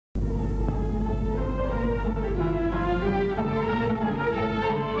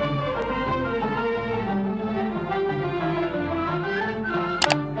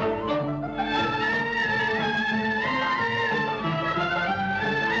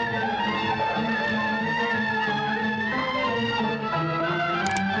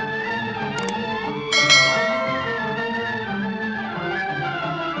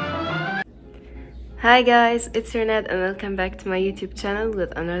Hi guys, it's Renat and welcome back to my YouTube channel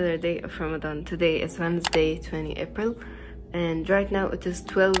with another day of Ramadan. Today is Wednesday, 20 April, and right now it is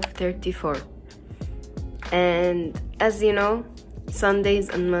 12:34. And as you know, Sundays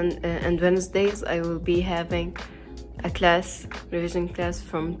and Wednesdays I will be having a class, revision class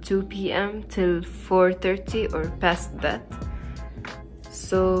from 2 p.m. till 4:30 or past that.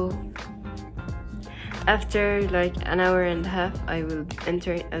 So after like an hour and a half I'll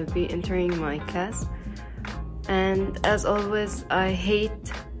be entering my class. And as always, I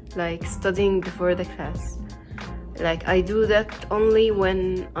hate like studying before the class. Like I do that only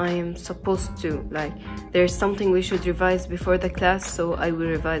when I am supposed to, like there's something we should revise before the class, so I will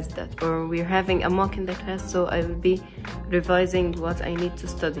revise that, or we're having a mock in the class, so I will be revising what I need to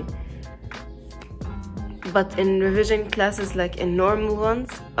study. But in revision classes, like in normal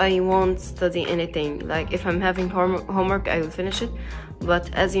ones, I won't study anything. Like if I'm having homework, I will finish it. But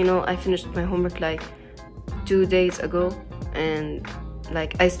as you know, I finished my homework like 2 days ago, and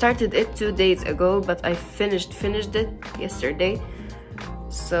like I started it 2 days ago, but I finished it yesterday.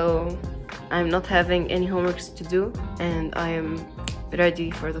 So I'm not having any homeworks to do, and I am ready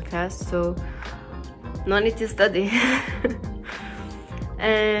for the class, so no need to study.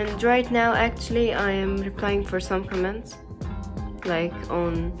 And right now actually I am replying for some comments, like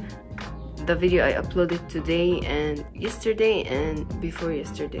on the video I uploaded today and yesterday and before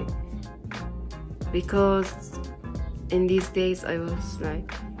yesterday, because in these days I was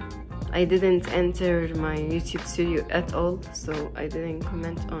like, I didn't enter my YouTube studio at all, so I didn't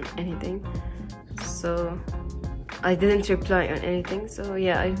comment on anything, so I didn't reply on anything. So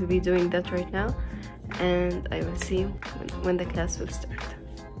yeah, I will be doing that right now, and I will see you when the class will start.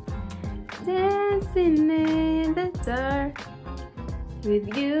 Dancing in the dark with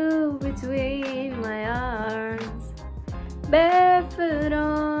you between my arms, barefoot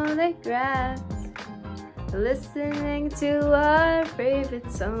on the grass, listening to our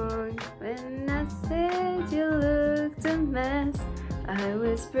favorite song. When I said you looked a mess, I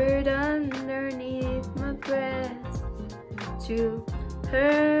whispered underneath my breath. You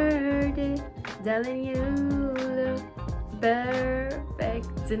heard it, darling, you look perfect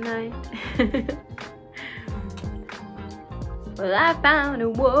tonight. Well, I found a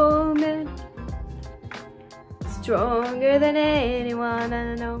woman stronger than anyone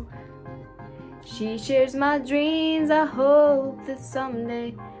I know. She shares my dreams. I hope that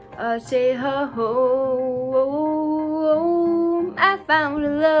someday I'll take her home. I found a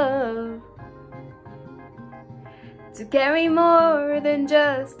love to carry more than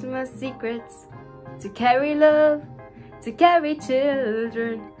just my secrets, to carry love, to carry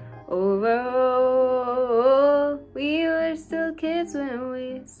children. Oh, we were still kids when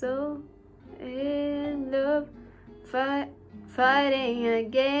we so in love, fighting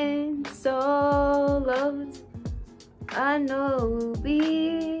against all odds. I know we'll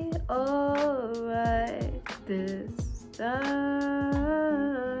be alright this time.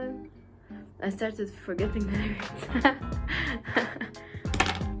 I started forgetting the lyrics.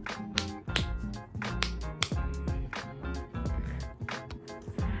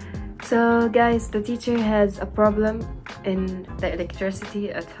 So guys, the teacher has a problem in the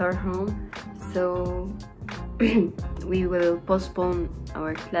electricity at her home, so we will postpone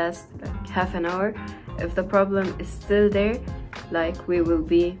our class like half an hour. If the problem is still there, like we will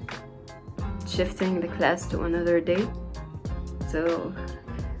be shifting the class to another day. So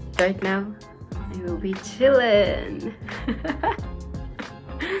right now I will be chilling.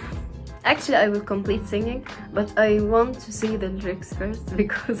 Actually, I will complete singing, but I want to see the lyrics first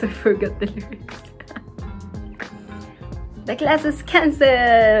because I forgot the lyrics. The class is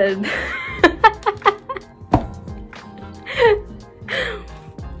cancelled.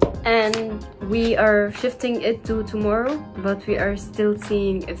 And we are shifting it to tomorrow, but we are still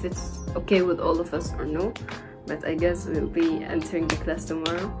seeing if it's okay with all of us or no. But I guess we'll be entering the class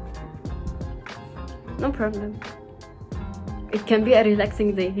tomorrow. No problem. It can be a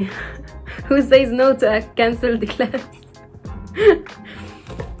relaxing day. Who says no to cancel the class?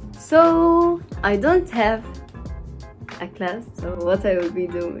 So I don't have a class, so what I will be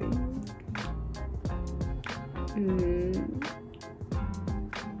doing?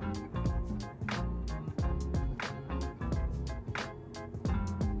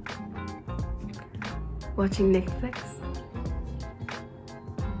 Watching Netflix.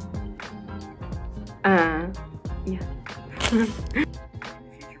 Yeah.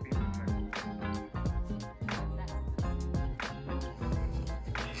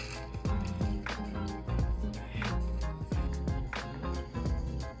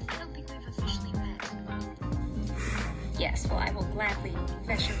 Yes, well, I will gladly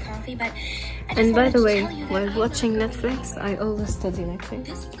fetch your coffee, but And by the way, while watching Netflix, I always study Netflix.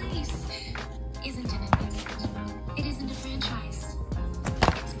 This place isn't an investment. It isn't a franchise.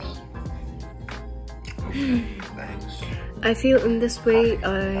 It's me. I feel in this way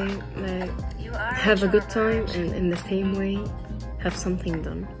I have a good time, and in the same way have something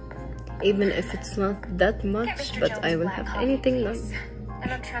done. Even if it's not that much, but I will have anything done. I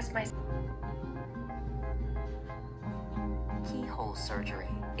don't trust myself. Keyhole surgery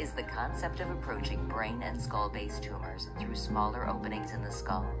is the concept of approaching brain and skull-based tumors through smaller openings in the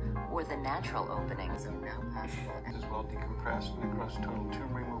skull or the natural openings are now possible. As well decompressed and across total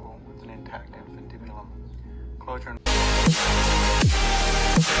tumor removal with an intact infundibulum. Closure.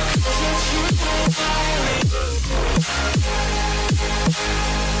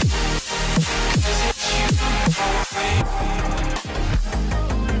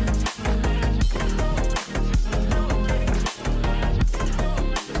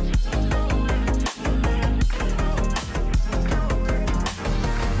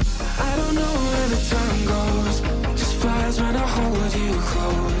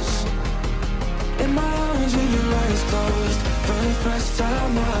 First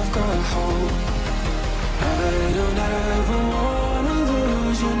time I've got hope. I don't ever wanna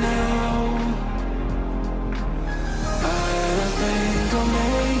lose you now. I think I'll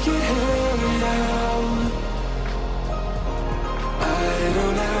make it here now. I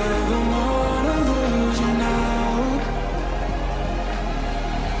don't ever wanna lose you now.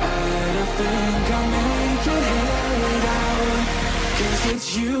 I think I'll make it here now. 'Cause it's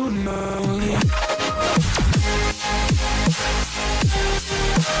you and only.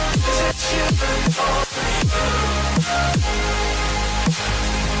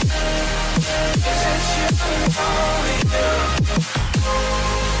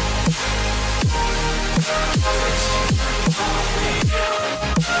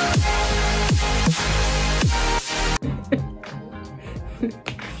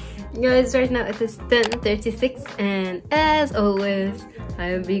 Guys, right now it is 10:36, and as always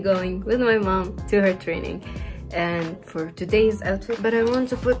I will be going with my mom to her training. And for today's outfit, but I want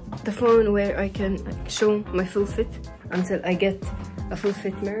to put the phone where I can show my full fit until I get a full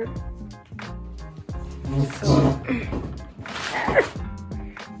fit mirror. So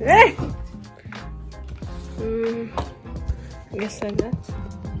I guess like that.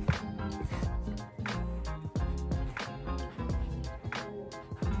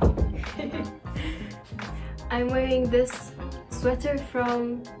 I'm wearing this sweater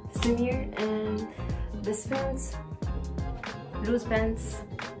from Samir and this pants, loose pants.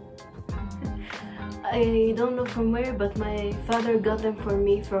 I don't know from where, but my father got them for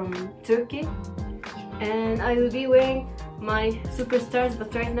me from Turkey. And I will be wearing my superstars,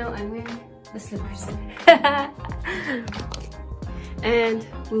 but right now I'm wearing the slippers. And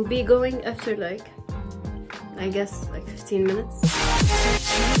we'll be going after like, I guess like 15 minutes.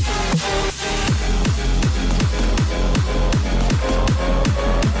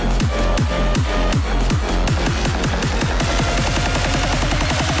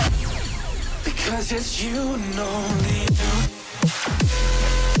 Because it's you and only you.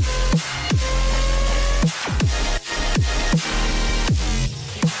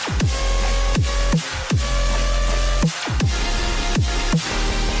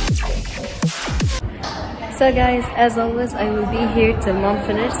 So guys, as always, I will be here till mom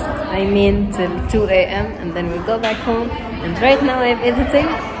finishes. I mean till 2 AM, and then we'll go back home. And right now I'm editing.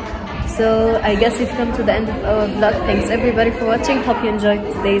 So I guess we've come to the end of our vlog. Thanks everybody for watching. Hope you enjoyed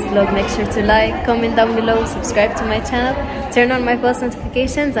today's vlog. Make sure to like, comment down below, subscribe to my channel, turn on my post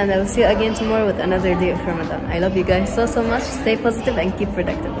notifications, and I will see you again tomorrow with another day of Ramadan. I love you guys so much. Stay positive and keep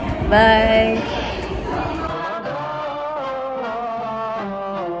productive. Bye.